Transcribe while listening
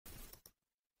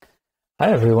Hi,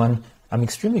 everyone. I'm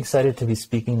extremely excited to be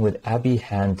speaking with Abby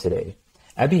Hand today.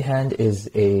 Abby Hand is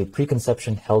a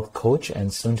preconception health coach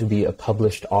and soon to be a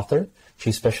published author.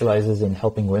 She specializes in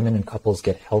helping women and couples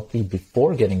get healthy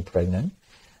before getting pregnant.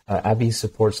 Abby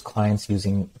supports clients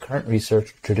using current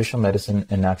research, traditional medicine,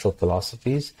 and natural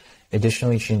philosophies.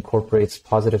 Additionally, she incorporates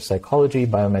positive psychology,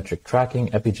 biometric tracking,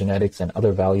 epigenetics, and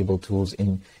other valuable tools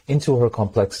into her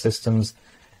complex systems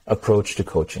approach to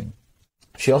coaching.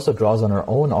 She also draws on her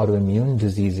own autoimmune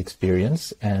disease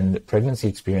experience and pregnancy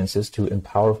experiences to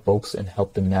empower folks and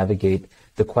help them navigate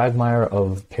the quagmire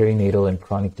of perinatal and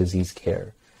chronic disease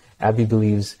care. Abby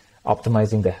believes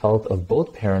optimizing the health of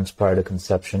both parents prior to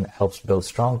conception helps build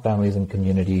strong families and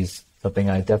communities, something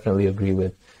I definitely agree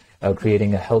with,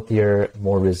 creating a healthier,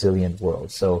 more resilient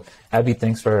world. So, Abby,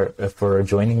 thanks for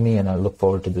joining me, and I look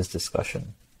forward to this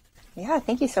discussion. Yeah,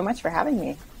 thank you so much for having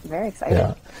me. I'm very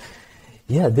excited.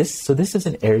 Yeah, this is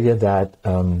an area that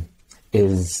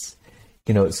is,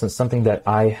 something that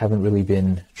I haven't really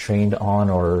been trained on,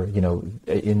 or,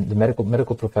 in the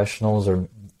medical professionals or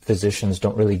physicians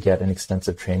don't really get an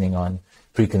extensive training on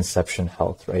preconception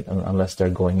health, right? Unless they're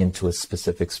going into a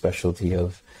specific specialty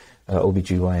of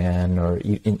OBGYN, or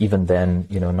even then,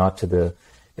 not to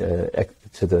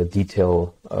the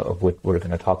detail of what we're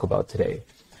going to talk about today.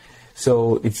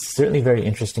 So it's certainly very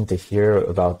interesting to hear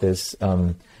about this.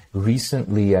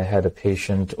 Recently, I had a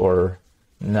patient, or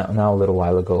now a little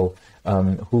while ago,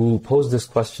 who posed this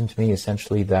question to me,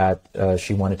 essentially that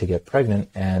she wanted to get pregnant,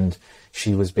 and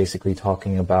she was basically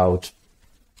talking about,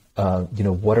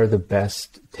 what are the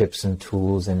best tips and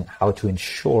tools and how to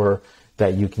ensure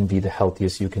that you can be the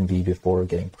healthiest you can be before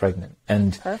getting pregnant.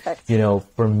 And, Perfect.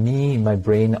 For me, my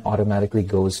brain automatically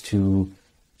goes to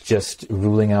just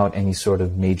ruling out any sort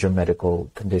of major medical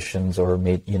conditions, or,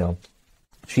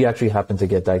 she actually happened to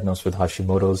get diagnosed with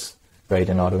Hashimoto's, right,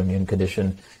 an autoimmune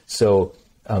condition. So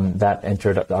that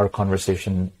entered our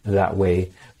conversation that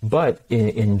way. But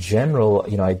in general,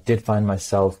 I did find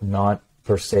myself not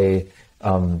per se,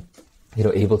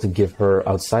 able to give her,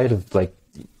 outside of the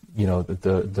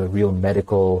real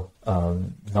medical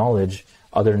knowledge,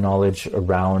 other knowledge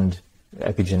around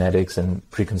epigenetics and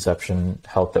preconception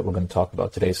health that we're going to talk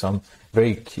about today. So I'm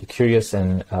very curious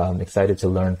and excited to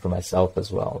learn for myself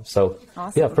as well. So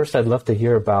Awesome. First I'd love to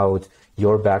hear about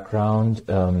your background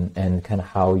and kind of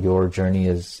how your journey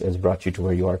has brought you to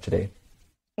where you are today.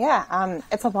 Yeah,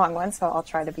 it's a long one, so I'll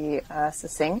try to be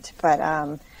succinct, but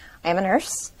I am a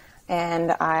nurse,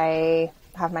 and I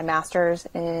have my master's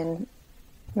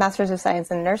of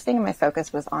Science in Nursing, and my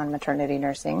focus was on maternity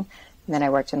nursing. And then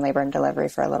I worked in labor and delivery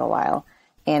for a little while.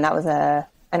 And that was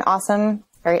an awesome,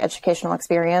 very educational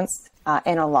experience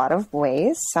in a lot of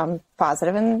ways, some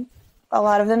positive and a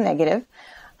lot of them negative.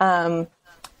 And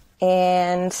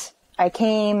I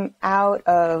came out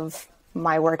of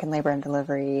my work in labor and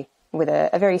delivery with a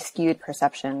very skewed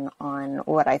perception on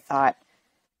what I thought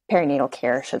perinatal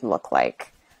care should look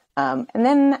like. And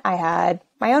then I had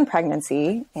my own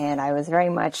pregnancy, and I was very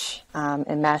much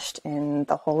enmeshed in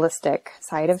the holistic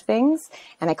side of things,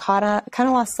 and I kind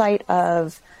of lost sight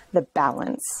of the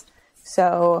balance.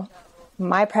 So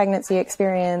my pregnancy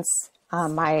experience,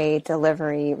 my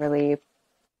delivery really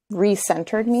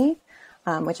recentered me,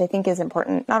 which I think is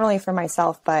important not only for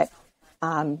myself, but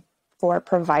for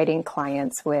providing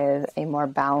clients with a more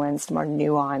balanced, more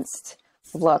nuanced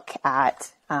look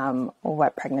at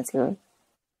what pregnancy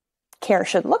care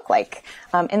should look like.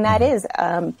 And that is,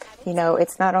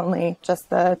 it's not only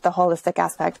just the holistic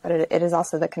aspect, but it is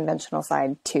also the conventional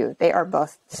side too. They are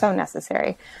both so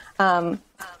necessary.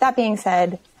 That being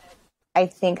said, I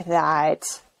think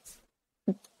that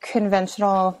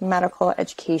conventional medical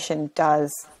education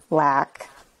does lack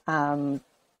some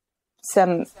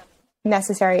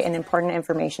necessary and important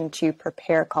information to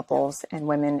prepare couples and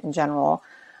women in general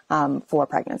for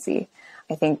pregnancy.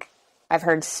 I think I've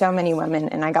heard so many women,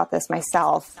 and I got this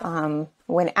myself,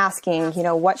 when asking,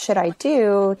 what should I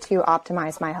do to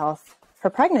optimize my health for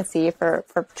pregnancy, for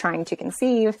trying to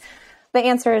conceive? The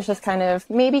answer is just kind of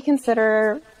maybe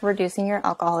consider reducing your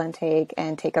alcohol intake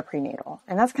and take a prenatal.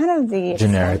 And that's kind of the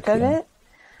extent of it.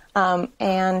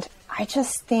 And I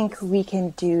just think we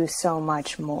can do so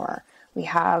much more. We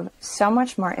have so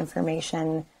much more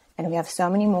information, and we have so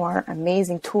many more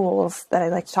amazing tools that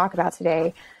I'd like to talk about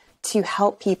today to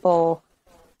help people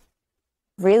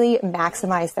really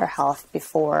maximize their health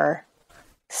before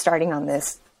starting on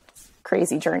this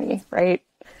crazy journey, right?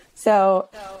 So,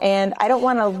 and I don't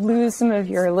want to lose some of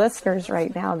your listeners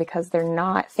right now because they're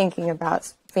not thinking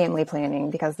about family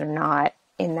planning, because they're not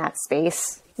in that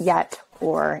space yet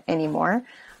or anymore.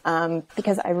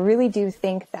 Because I really do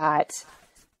think that,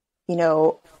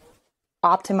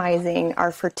 optimizing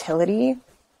our fertility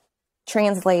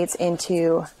translates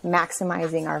into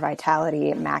maximizing our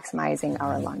vitality, maximizing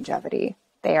our longevity.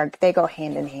 They go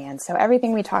hand in hand. So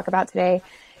everything we talk about today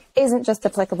isn't just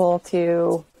applicable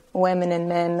to women and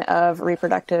men of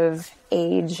reproductive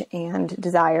age and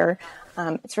desire.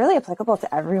 It's really applicable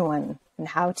to everyone and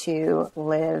how to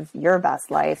live your best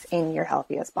life in your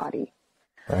healthiest body.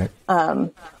 Right.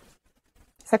 So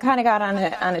I kind of got on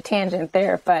a tangent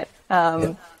there, but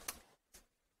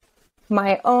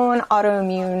my own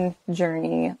autoimmune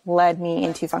journey led me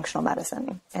into functional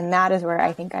medicine. And that is where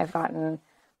I think I've gotten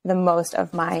the most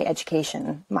of my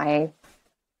education, my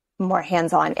more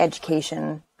hands-on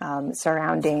education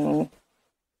surrounding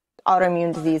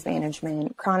autoimmune disease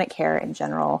management, chronic care in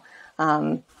general.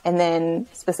 And then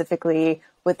specifically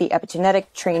with the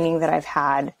epigenetic training that I've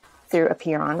had through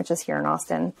Apeiron, which is here in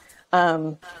Austin,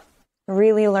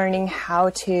 really learning how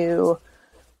to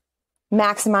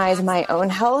maximize my own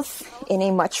health in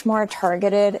a much more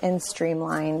targeted and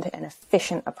streamlined and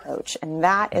efficient approach. And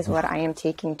that is what I am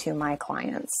taking to my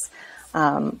clients.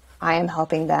 I am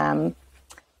helping them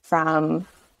from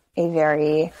a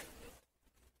very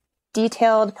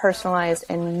detailed, personalized,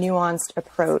 and nuanced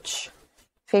approach,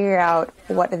 figure out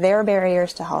what their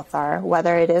barriers to health are,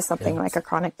 whether it is something like a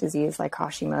chronic disease like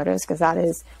Hashimoto's, because that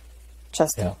is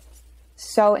just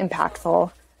so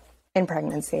impactful in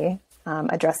pregnancy,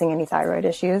 addressing any thyroid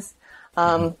issues.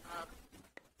 But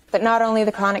not only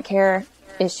the chronic care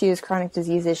issues, chronic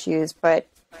disease issues, but,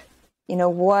 you know,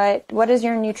 what does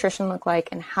your nutrition look like,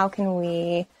 and how can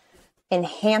we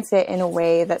enhance it in a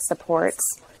way that supports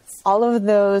all of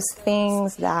those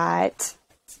things that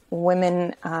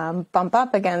women bump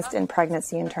up against in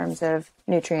pregnancy in terms of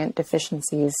nutrient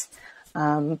deficiencies,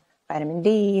 vitamin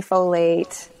D,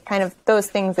 folate, kind of those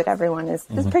things that everyone is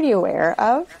pretty aware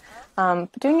of,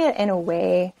 but doing it in a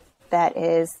way that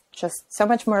is just so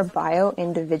much more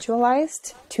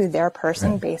bio-individualized to their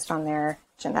person based on their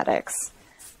genetics.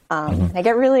 I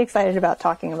get really excited about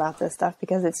talking about this stuff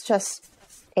because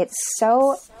it's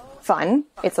so fun.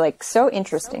 It's like so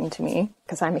interesting to me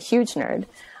because I'm a huge nerd.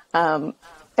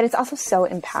 But it's also so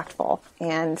impactful.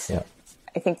 And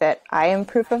I think that I am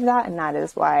proof of that. And that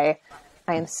is why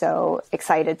I am so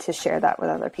excited to share that with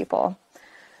other people.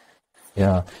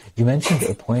 Yeah. You mentioned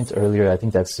a point earlier, I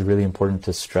think that's really important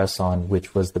to stress on,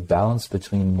 which was the balance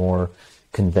between more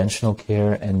conventional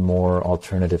care and more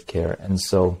alternative care. And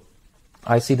so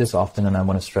I see this often, and I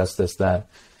want to stress this, that,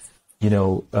 you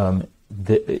know,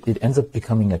 it ends up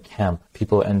becoming a camp.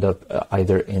 People end up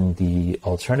either in the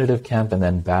alternative camp and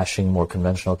then bashing more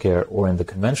conventional care, or in the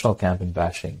conventional camp and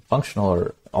bashing functional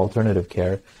or alternative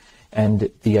care.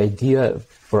 And the idea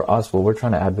for us, what we're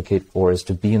trying to advocate for, is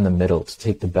to be in the middle, to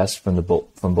take the best from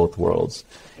both worlds.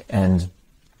 And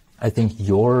I think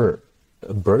your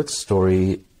birth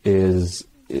story is,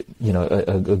 you know,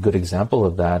 a good example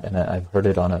of that. And I've heard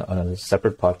it on a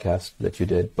separate podcast that you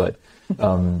did. But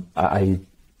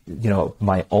you know,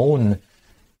 my own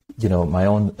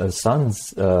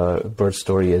son's birth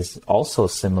story is also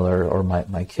similar, or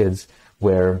my kids,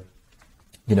 where,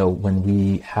 you know, when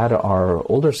we had our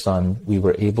older son, we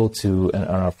were able to, and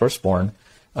our firstborn,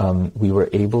 we were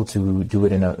able to do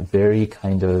it in a very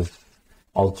kind of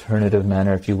alternative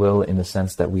manner, if you will, in the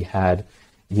sense that we had,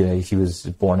 you know, he was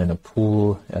born in a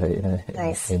pool,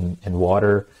 in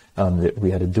water.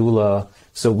 We had a doula.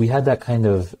 So we had that kind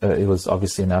of, it was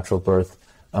obviously a natural birth.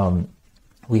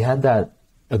 We had that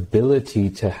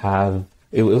ability to have,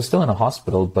 it was still in a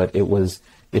hospital, but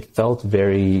it felt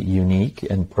very unique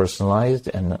and personalized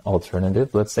and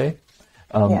alternative, let's say.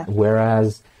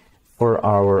 Whereas for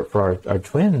our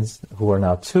twins, who are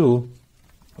now 2,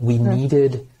 we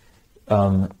needed,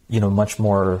 you know, much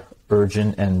more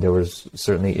urgent, and there was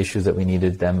certainly issues that we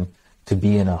needed them to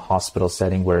be in a hospital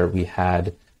setting where we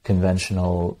had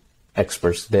conventional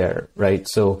experts there, right?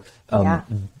 So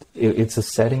it's a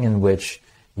setting in which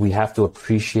we have to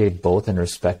appreciate both and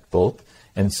respect both.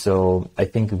 And so I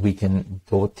think we can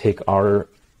both take our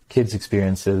kids'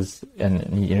 experiences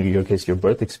and, you know, in your case, your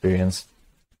birth experience,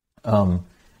 and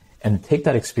take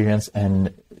that experience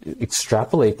and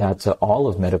extrapolate that to all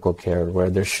of medical care, where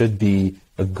there should be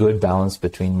a good balance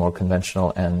between more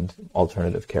conventional and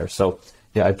alternative care. So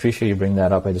yeah, I appreciate you bringing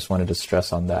that up. I just wanted to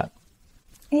stress on that.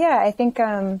 Yeah, I think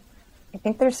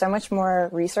there's so much more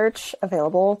research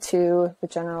available to the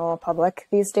general public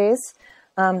these days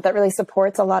that really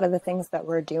supports a lot of the things that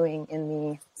we're doing in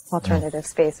the alternative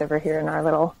space over here in our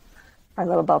little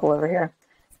bubble over here.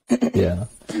 Yeah.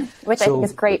 Which I think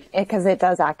is great because it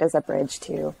does act as a bridge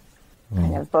to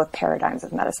kind of both paradigms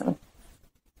of medicine.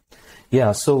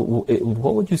 Yeah. So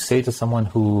what would you say to someone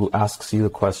who asks you the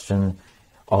question,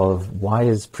 of why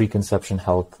is preconception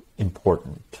health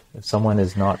important? If someone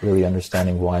is not really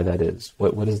understanding why that is,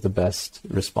 what is the best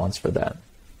response for that?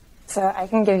 So I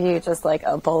can give you just like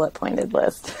a bullet pointed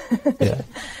list. Yeah.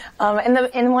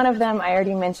 And one of them I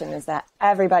already mentioned is that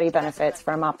everybody benefits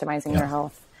from optimizing their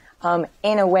health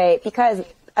in a way, because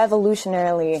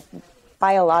evolutionarily,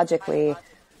 biologically,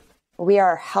 we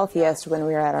are healthiest when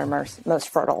we are at our most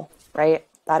fertile, right?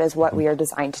 That is what we are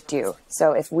designed to do.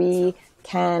 So if we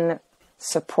can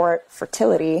support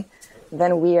fertility,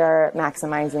 then we are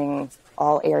maximizing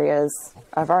all areas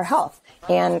of our health.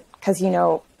 And because, you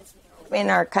know, in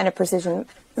our kind of precision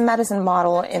medicine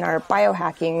model, in our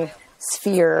biohacking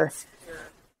sphere,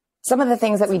 some of the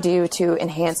things that we do to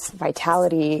enhance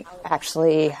vitality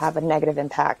actually have a negative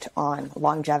impact on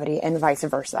longevity and vice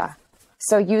versa.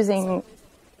 So using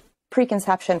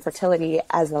preconception fertility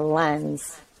as a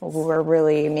lens, we're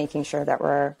really making sure that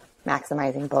we're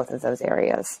maximizing both of those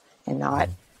areas and not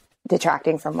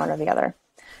detracting from one or the other.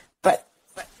 But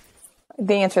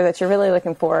the answer that you're really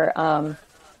looking for,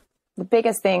 the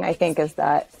biggest thing I think is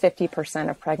that 50%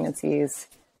 of pregnancies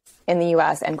in the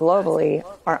US and globally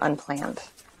are unplanned.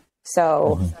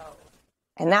 So,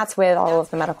 and that's with all of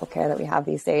the medical care that we have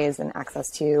these days and access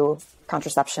to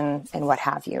contraception and what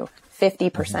have you.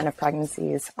 50% of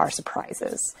pregnancies are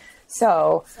surprises.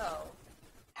 So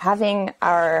having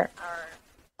our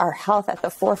health at the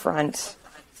forefront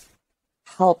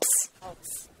helps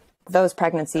those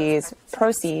pregnancies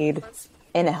proceed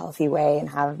in a healthy way and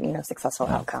have, you know, successful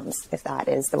outcomes if that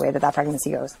is the way that that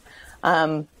pregnancy goes.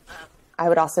 I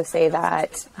would also say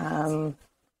that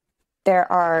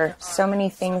there are so many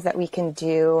things that we can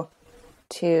do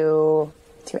to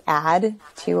add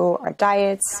to our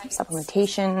diets,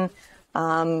 supplementation,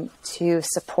 to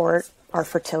support our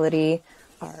fertility,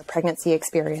 our pregnancy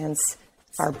experience,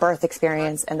 our birth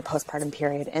experience, and the postpartum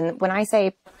period. And when I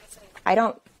say, I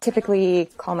don't typically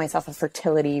call myself a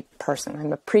fertility person.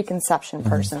 I'm a preconception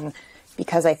person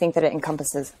because I think that it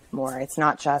encompasses more. It's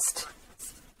not just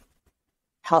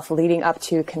health leading up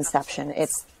to conception.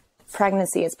 It's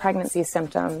pregnancy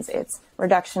symptoms, it's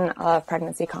reduction of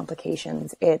pregnancy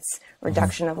complications, it's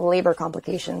reduction of labor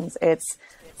complications, it's,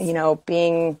 you know,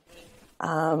 being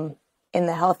in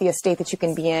the healthiest state that you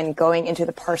can be in, going into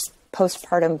the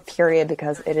postpartum period,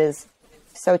 because it is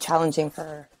so challenging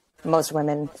for most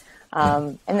women.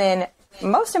 And then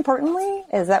most importantly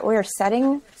is that we're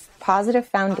setting positive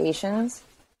foundations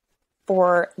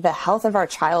for the health of our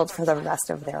child for the rest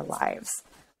of their lives.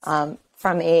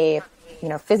 From a, you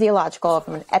know, physiological,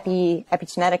 from an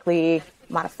epigenetically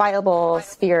modifiable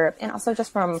sphere, and also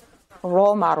just from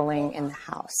role modeling in the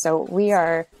house. So we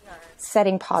are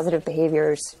setting positive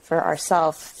behaviors for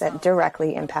ourselves that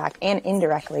directly impact and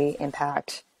indirectly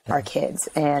impact our kids.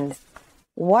 And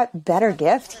what better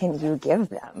gift can you give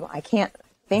them? I can't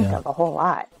think of a whole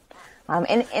lot.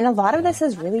 And a lot of this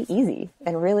is really easy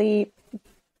and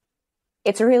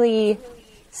it's really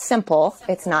simple.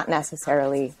 It's not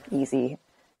necessarily easy.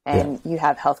 And you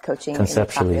have health coaching.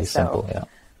 Conceptually in practice, simple, so,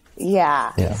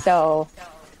 yeah. So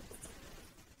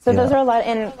those are a lot.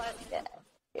 And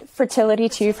fertility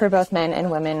too, for both men and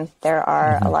women, there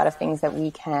are a lot of things that we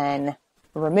can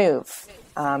remove.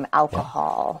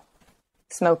 Alcohol,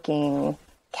 smoking,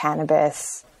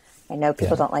 cannabis. I know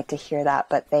people don't like to hear that,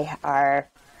 but they are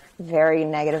very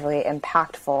negatively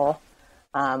impactful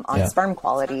on sperm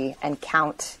quality and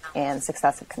count and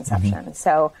successive conception.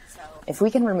 So if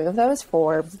we can remove those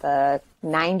for the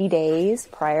 90 days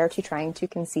prior to trying to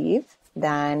conceive,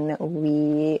 then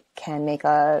we can make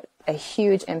a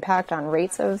huge impact on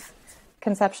rates of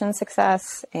conception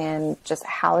success and just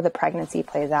how the pregnancy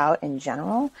plays out in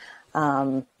general.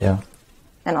 And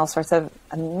all sorts of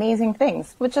amazing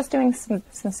things with just doing some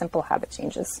simple habit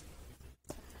changes.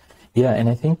 Yeah, and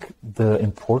I think the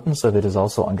importance of it is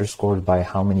also underscored by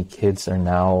how many kids are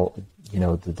now, you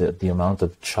know, the amount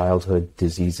of childhood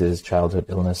diseases, childhood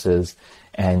illnesses,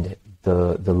 and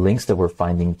the links that we're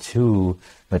finding to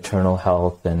maternal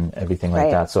health and everything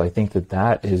like that. So I think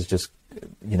that is just,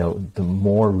 you know, the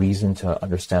more reason to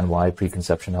understand why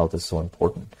preconception health is so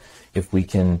important. If we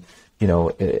can, you know,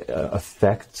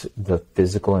 affect the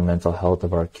physical and mental health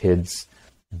of our kids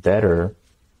better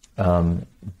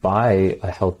by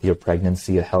a healthier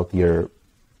pregnancy, a healthier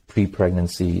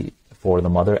pre-pregnancy for the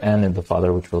mother and in the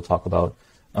father, which we'll talk about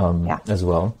as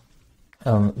well.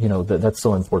 You know, that's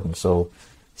so important. So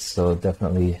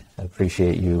definitely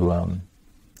appreciate you,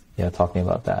 talking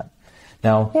about that.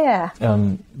 Now,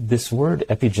 this word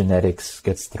epigenetics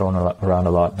gets thrown around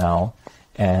a lot now,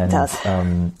 and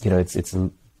you know, it's a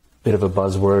bit of a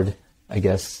buzzword, I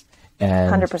guess.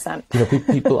 And 100%. You know,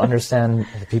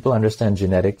 people understand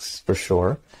genetics for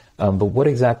sure, But what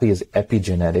exactly is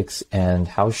epigenetics, and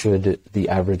how should the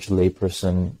average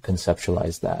layperson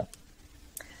conceptualize that?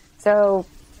 So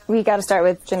we got to start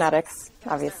with genetics,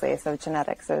 obviously. So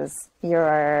genetics is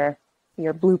your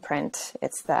blueprint.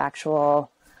 It's the actual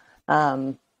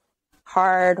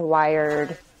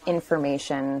hardwired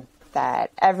information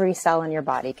that every cell in your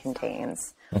body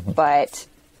contains. But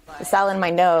the cell in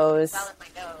my nose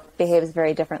behaves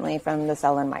very differently from the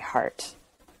cell in my heart,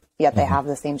 yet they have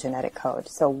the same genetic code.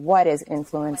 So what is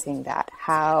influencing that?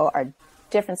 How are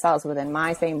different cells within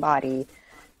my same body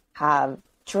have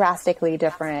drastically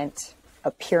different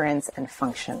appearance and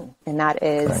function? And that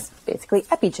is basically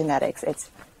epigenetics. It's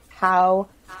how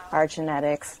our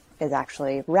genetics is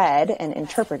actually read and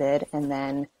interpreted and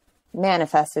then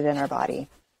manifested in our body.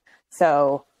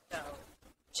 So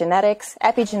genetics,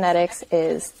 epigenetics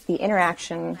is the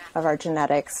interaction of our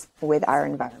genetics with our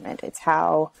environment. It's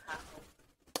how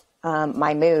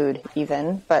my mood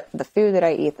even, but the food that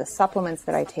I eat, the supplements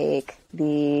that I take,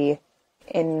 the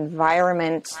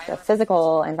environment, the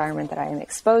physical environment that I am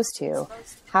exposed to,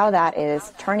 how that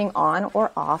is turning on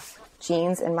or off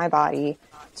genes in my body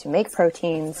to make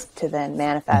proteins to then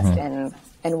manifest in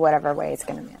whatever way it's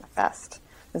going to manifest.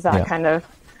 Is that kind of...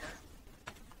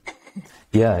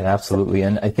 Yeah, absolutely.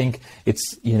 And I think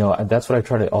it's, that's what I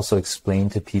try to also explain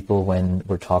to people when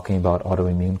we're talking about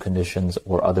autoimmune conditions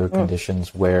or other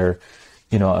conditions where,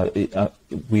 we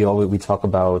talk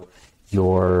about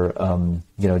your,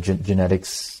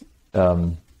 genetics.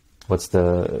 What's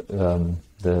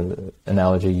the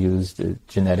analogy used?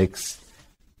 Genetics,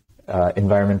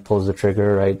 environment pulls the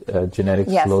trigger, right?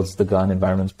 Genetics loads the gun,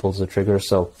 environment pulls the trigger.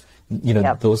 So,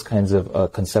 those kinds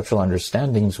of conceptual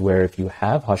understandings where if you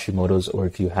have Hashimoto's or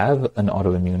if you have an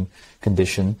autoimmune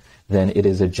condition, then it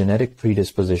is a genetic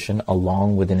predisposition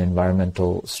along with an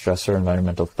environmental stressor,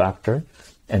 environmental factor.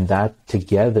 And that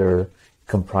together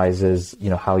comprises,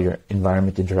 how your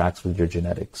environment interacts with your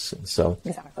genetics. And so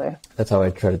that's how I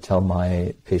try to tell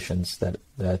my patients that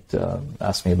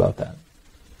ask me about that.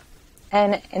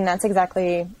 And that's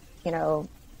exactly,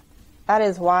 that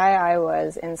is why I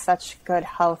was in such good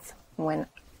health when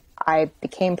I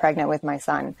became pregnant with my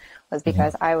son, was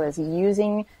because I was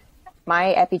using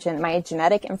my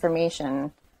genetic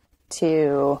information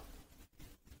to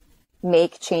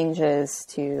make changes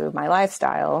to my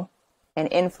lifestyle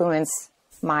and influence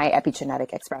my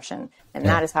epigenetic expression. And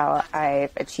that is how I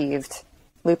achieved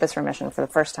lupus remission for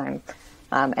the first time,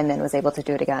 and then was able to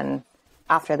do it again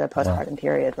after the postpartum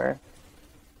period where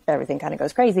everything kind of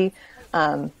goes crazy.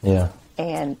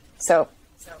 And so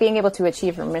being able to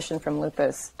achieve remission from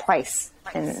lupus twice,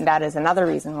 and that is another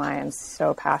reason why I'm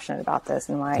so passionate about this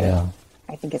and why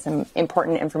I think it's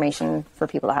important information for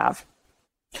people to have.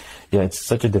 Yeah, it's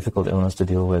such a difficult illness to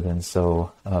deal with, and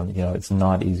so, it's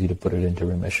not easy to put it into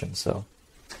remission, so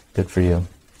good for you.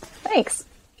 Thanks.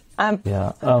 I'm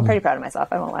pretty proud of myself,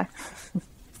 I won't lie.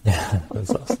 Yeah,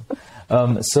 that's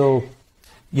awesome. So,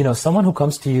 someone who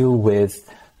comes to you with,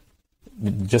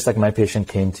 just like my patient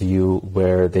came to you,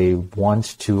 where they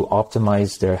want to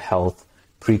optimize their health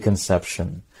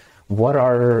preconception, what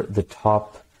are the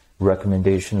top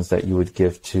recommendations that you would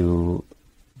give to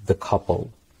the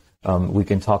couple? We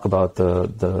can talk about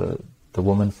the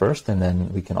woman first, and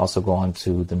then we can also go on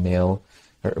to the male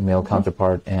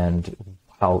counterpart and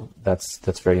how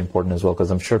that's very important as well, because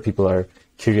I'm sure people are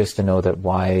curious to know that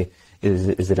why is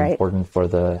it important for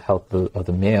the health of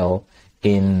the male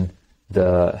in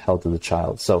the health of the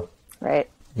child. So,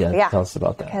 tell us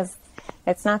about that. Because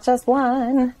it's not just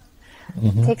one.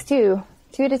 It takes two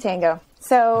to tango.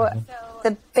 So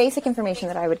the basic information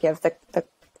that I would give the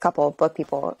couple, both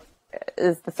people,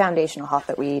 is the foundational health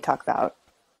that we talk about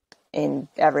in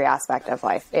every aspect of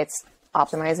life. It's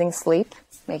optimizing sleep,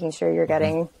 making sure you're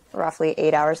getting roughly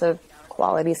 8 hours of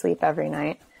quality sleep every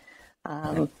night.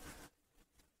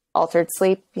 Altered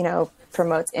sleep,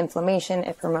 promotes inflammation.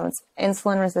 It promotes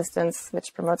insulin resistance,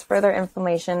 which promotes further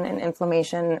inflammation, and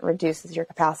inflammation reduces your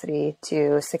capacity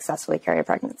to successfully carry a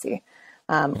pregnancy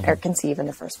or conceive in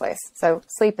the first place. So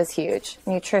sleep is huge.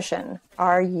 Nutrition.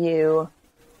 Are you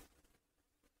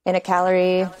in a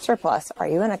calorie surplus? Are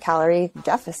you in a calorie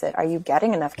deficit? Are you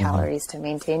getting enough calories to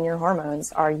maintain your hormones?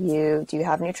 Do you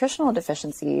have nutritional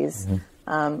deficiencies?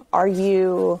 Are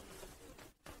you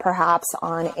perhaps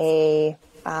on a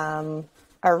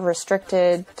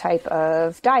restricted type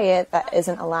of diet that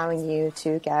isn't allowing you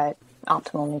to get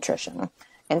optimal nutrition?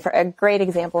 And for a great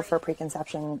example for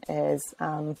preconception is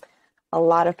a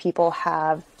lot of people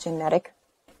have genetic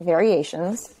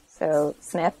variations, so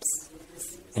SNPs,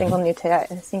 single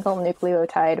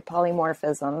nucleotide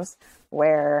polymorphisms,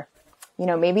 where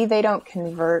maybe they don't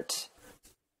convert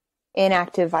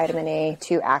inactive vitamin A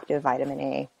to active vitamin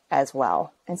A as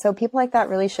well. And so people like that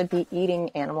really should be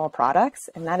eating animal products.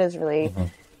 And that is really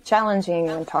challenging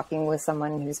when talking with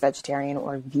someone who's vegetarian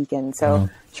or vegan. So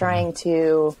trying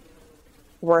to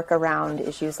work around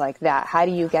issues like that. How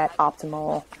do you get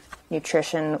optimal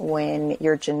nutrition when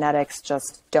your genetics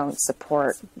just don't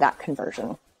support that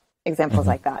conversion? Examples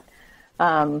like that.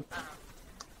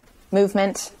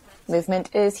 Movement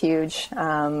is huge,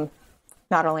 not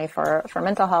only for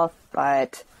mental health,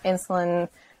 but insulin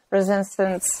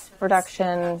resistance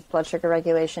reduction, blood sugar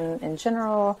regulation in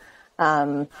general.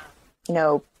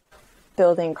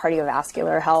 Building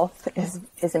cardiovascular health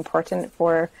is important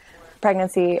for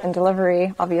pregnancy and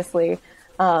delivery, obviously.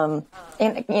 And,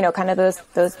 kind of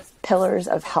those pillars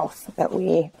of health that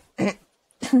we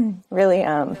really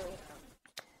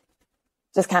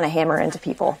just kind of hammer into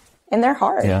people. And they're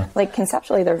hard. Yeah. Like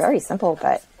conceptually, they're very simple,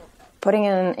 but putting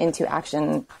them into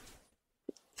action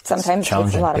sometimes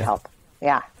takes a lot of help.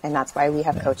 Yeah. And that's why we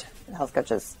have health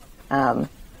coaches.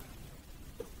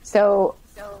 So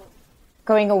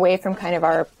going away from kind of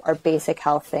our basic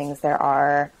health things, there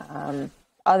are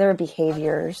other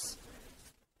behaviors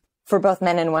for both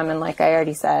men and women, like I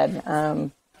already said,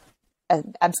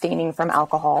 abstaining from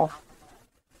alcohol,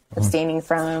 abstaining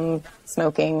from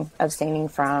smoking, abstaining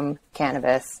from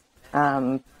cannabis,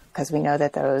 because we know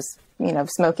that those,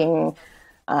 smoking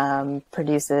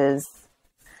produces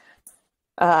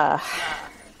all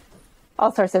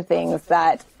sorts of things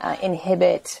that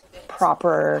inhibit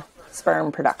proper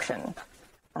sperm production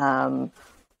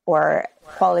or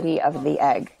quality of the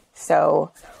egg.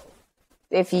 So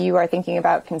if you are thinking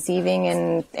about conceiving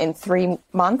in 3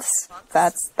 months,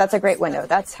 that's a great window.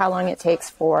 That's how long it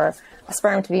takes for a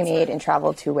sperm to be made and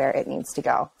travel to where it needs to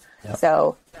go. Yep.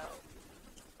 So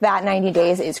that 90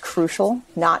 days is crucial,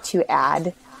 not to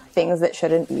add things that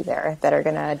shouldn't be there, that are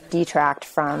going to detract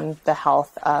from the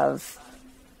health of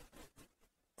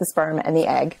the sperm and the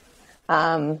egg.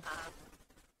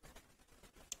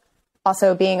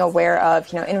 Also being aware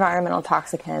of, environmental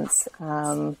toxicants,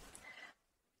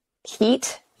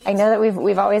 heat. I know that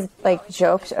we've always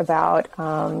joked about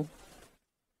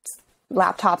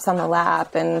laptops on the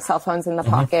lap and cell phones in the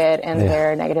pocket and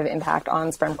their negative impact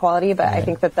on sperm quality, but I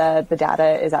think that the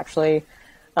data is actually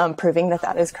proving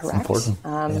that is correct.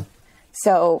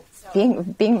 So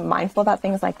being mindful about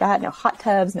things like that, no hot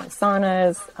tubs, no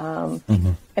saunas,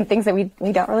 and things that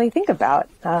we don't really think about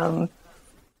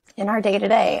in our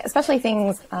day-to-day, especially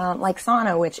things like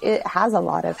sauna, which it has a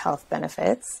lot of health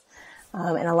benefits.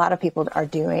 And a lot of people are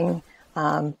doing,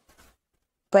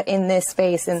 but in this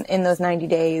space, in those 90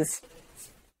 days,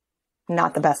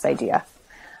 not the best idea.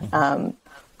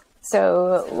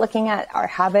 So looking at our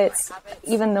habits,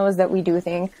 even those that we do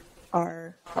think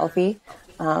are healthy,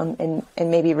 and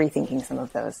maybe rethinking some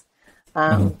of those.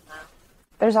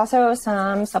 There's also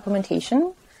some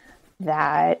supplementation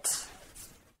that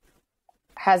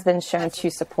has been shown to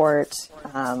support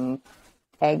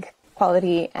egg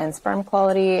quality and sperm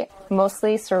quality,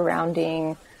 mostly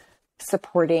surrounding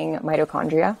supporting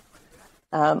mitochondria.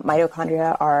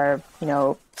 Mitochondria are,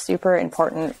 super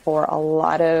important for a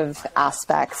lot of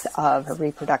aspects of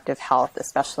reproductive health,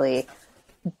 especially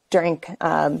during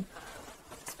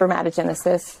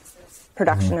spermatogenesis,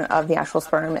 production of the actual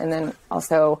sperm, and then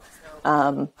also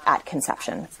at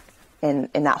conception in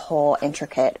that whole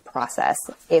intricate process.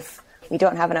 If we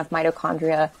don't have enough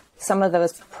mitochondria, some of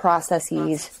those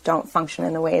processes don't function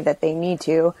in the way that they need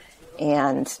to,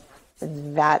 and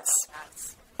that's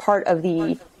part of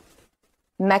the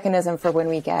mechanism for when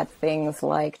we get things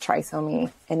like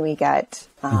trisomy and we get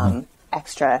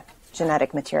extra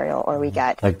genetic material, or we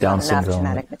get like Down not enough syndrome,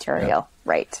 genetic material,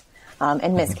 right?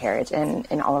 And miscarriage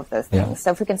and all of those things.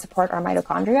 So if we can support our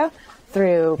mitochondria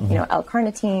through,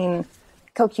 L-carnitine,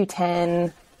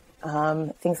 CoQ10,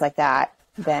 things like that,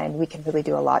 then we can really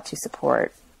do a lot to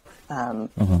support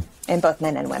in both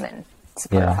men and women,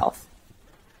 support our health,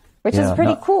 which is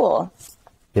pretty cool.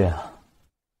 Yeah.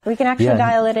 We can actually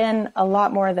dial it in a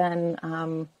lot more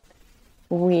than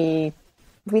we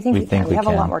think we can. We have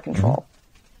a lot more control.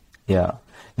 Yeah.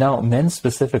 Now, men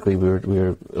specifically, we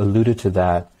were alluded to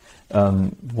that.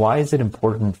 Why is it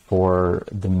important for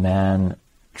the man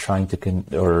trying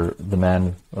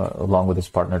to along with his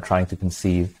partner trying to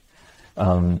conceive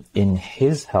in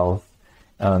his health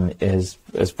as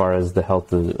far as the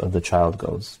health of the child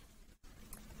goes?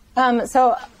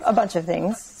 So a bunch of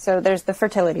things. So there's the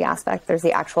fertility aspect. There's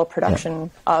the actual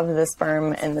production of the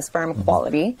sperm and the sperm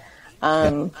quality,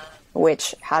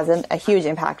 which has a huge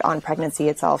impact on pregnancy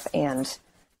itself and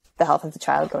the health of the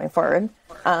child going forward.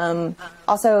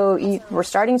 Also, we're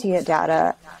starting to get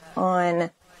data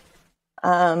on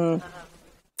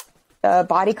the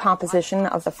body composition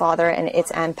of the father and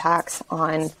its impacts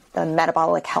on the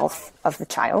metabolic health of the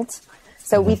child.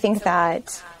 So we think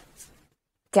that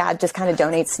dad just kind of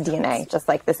donates DNA, just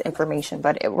like this information,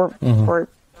 but we're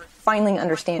finally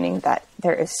understanding that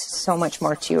there is so much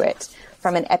more to it.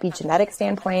 From an epigenetic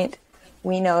standpoint,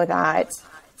 we know that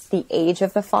the age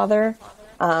of the father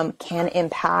can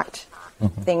impact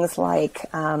things like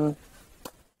mood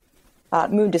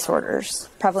disorders,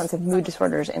 prevalence of mood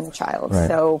disorders in the child. Right.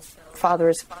 So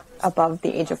fathers above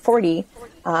the age of 40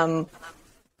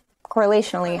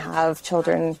 correlationally have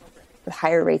children with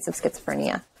higher rates of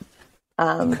schizophrenia.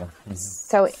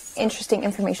 So interesting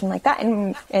information like that,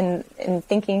 and in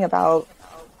thinking about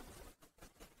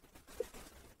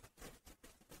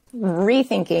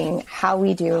rethinking how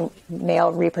we do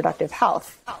male reproductive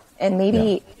health. And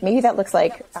maybe that looks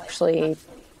like actually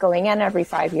going in every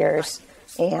 5 years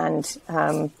and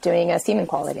doing a semen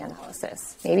quality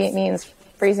analysis. Maybe it means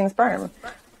freezing sperm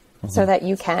so that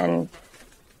you can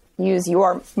use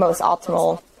your most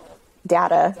optimal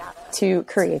data to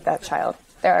create that child.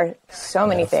 There are so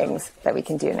many things that we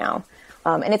can do now.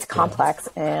 And it's complex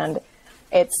and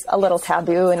it's a little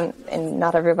taboo and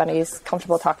not everybody's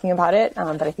comfortable talking about it.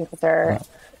 But I think that there are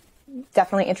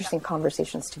definitely interesting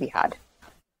conversations to be had.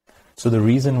 So the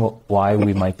reason why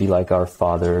we might be like our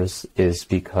fathers is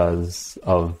because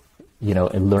of,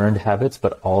 learned habits,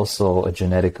 but also a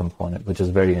genetic component, which is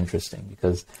very interesting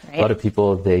because a lot of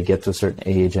people, they get to a certain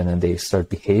age and then they start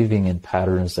behaving in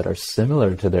patterns that are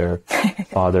similar to their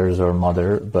fathers or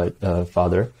mother, but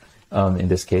father in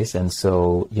this case. And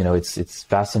so, it's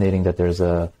fascinating that there's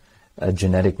a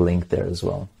genetic link there as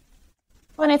well.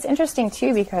 Well, and it's interesting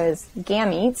too because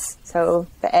gametes, so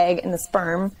the egg and the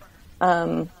sperm,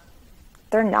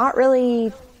 they're not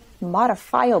really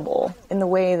modifiable in the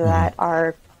way that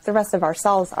the rest of our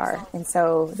cells are. And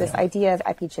so this idea of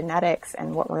epigenetics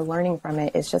and what we're learning from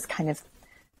it is just kind of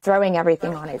throwing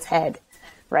everything on its head,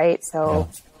 right? So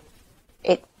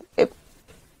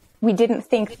we didn't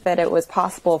think that it was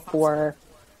possible for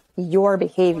your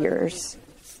behaviors,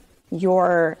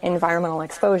 your environmental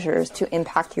exposures to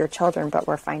impact your children, but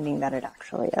we're finding that it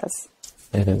actually is.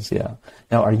 It is, yeah.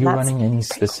 Now, are you running any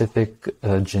specific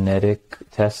genetic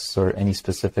tests or any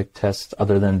specific tests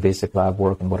other than basic lab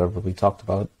work and whatever we talked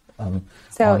about on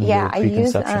your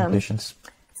preconception patients?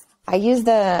 I use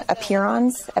the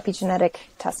Apeiron's epigenetic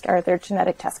test, or their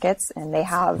genetic test kits, and they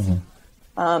have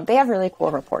really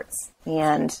cool reports.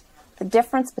 And the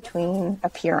difference between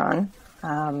Apeiron,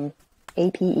 Apeiron,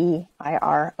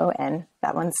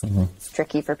 that one's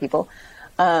tricky for people.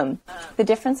 The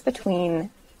difference between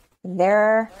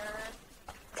their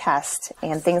test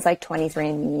and things like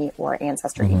 23andMe or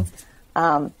Ancestry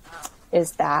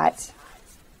is that,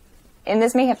 and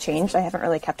this may have changed, I haven't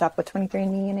really kept up with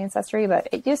 23andMe and Ancestry, but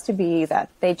it used to be that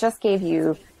they just gave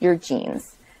you your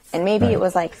genes, and maybe it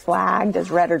was like flagged as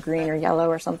red or green or yellow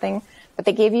or something, but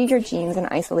they gave you your genes in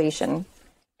isolation,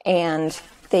 and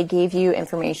they gave you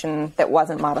information that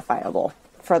wasn't modifiable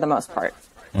for the most part.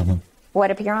 What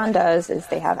Apeiron does is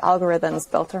they have algorithms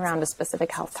built around a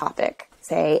specific health topic,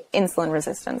 say insulin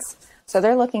resistance. So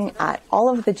they're looking at all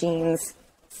of the genes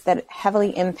that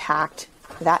heavily impact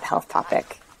that health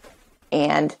topic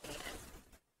and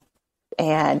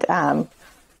kind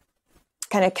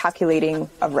of calculating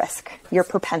a risk, your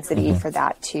propensity for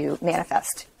that to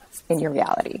manifest in your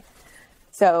reality.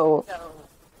 So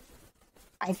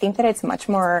I think that it's much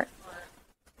more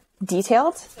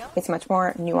detailed, it's much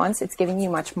more nuanced, it's giving you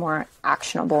much more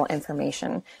actionable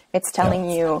information. It's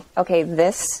telling you, okay,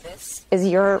 this is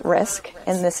your risk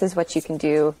and this is what you can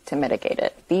do to mitigate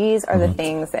it. These are the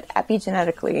things that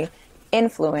epigenetically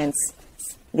influence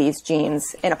these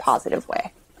genes in a positive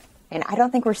way. And I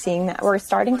don't think we're seeing that. We're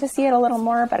starting to see it a little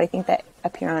more, but I think that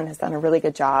Apeiron has done a really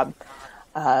good job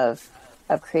of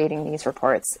creating these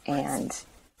reports and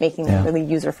making them really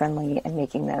user-friendly and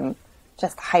making them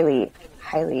just highly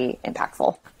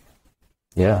impactful.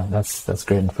 Yeah, that's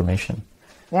great information.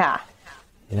 Yeah.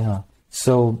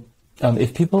 So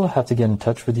if people have to get in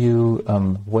touch with you,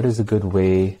 what is a good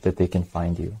way that they can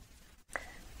find you?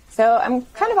 So I'm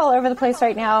kind of all over the place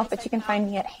right now, but you can find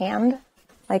me at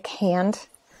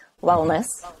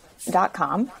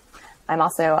handwellness.com. I'm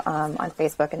also on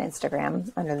Facebook and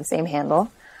Instagram under the same handle.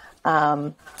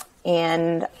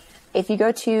 And if you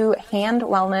go to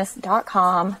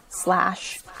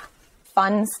handwellness.com/funstuff,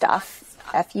 FUNSTUFF,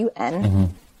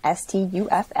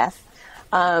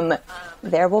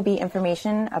 there will be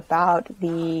information about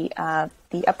the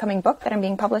upcoming book that I'm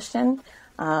being published in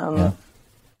the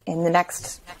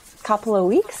next couple of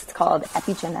weeks. It's called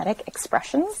Epigenetic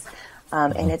Expressions,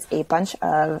 and it's a bunch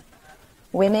of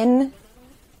women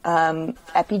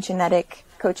epigenetic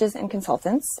coaches and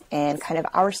consultants, and kind of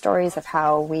our stories of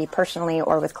how we personally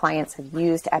or with clients have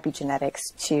used epigenetics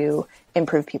to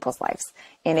improve people's lives.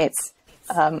 And it's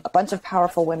a bunch of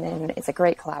powerful women. It's a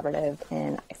great collaborative,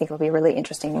 and I think it'll be really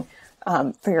interesting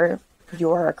for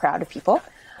your crowd of people.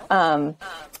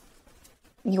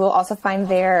 You will also find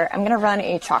there, I'm going to run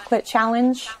a chocolate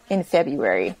challenge in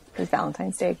February. It's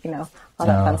Valentine's Day, all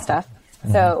that fun stuff.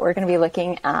 So we're going to be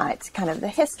looking at kind of the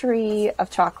history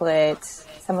of chocolate,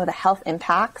 some of the health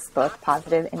impacts, both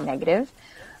positive and negative,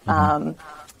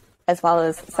 as well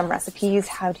as some recipes,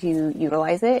 how to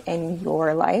utilize it in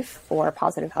your life for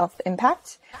positive health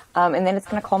impact. And then it's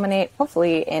going to culminate,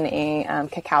 hopefully, in a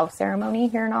cacao ceremony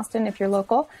here in Austin, if you're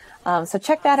local. So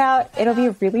check that out. It'll be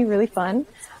really, really fun.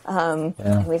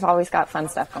 And we've always got fun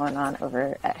stuff going on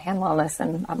over at Hand Wellness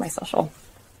and on my social.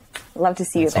 Love to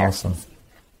see you there. Awesome.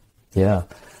 Yeah,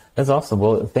 that's awesome.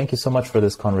 Well, thank you so much for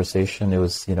this conversation. It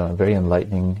was, very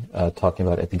enlightening talking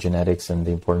about epigenetics and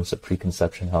the importance of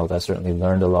preconception health. I certainly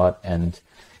learned a lot, and,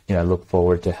 I look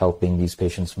forward to helping these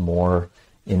patients more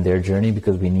in their journey,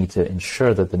 because we need to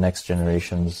ensure that the next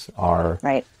generations are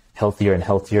healthier and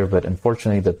healthier. But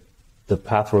unfortunately, the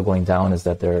path we're going down is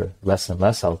that they're less and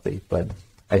less healthy. But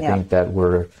I think that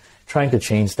we're trying to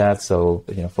change that. So,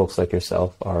 folks like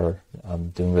yourself are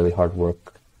doing really hard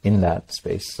work in that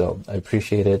space. So I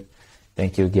appreciate it.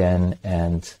 Thank you again.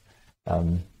 And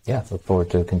look forward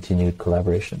to continued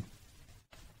collaboration.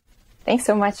 Thanks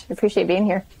so much. I appreciate being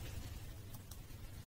here.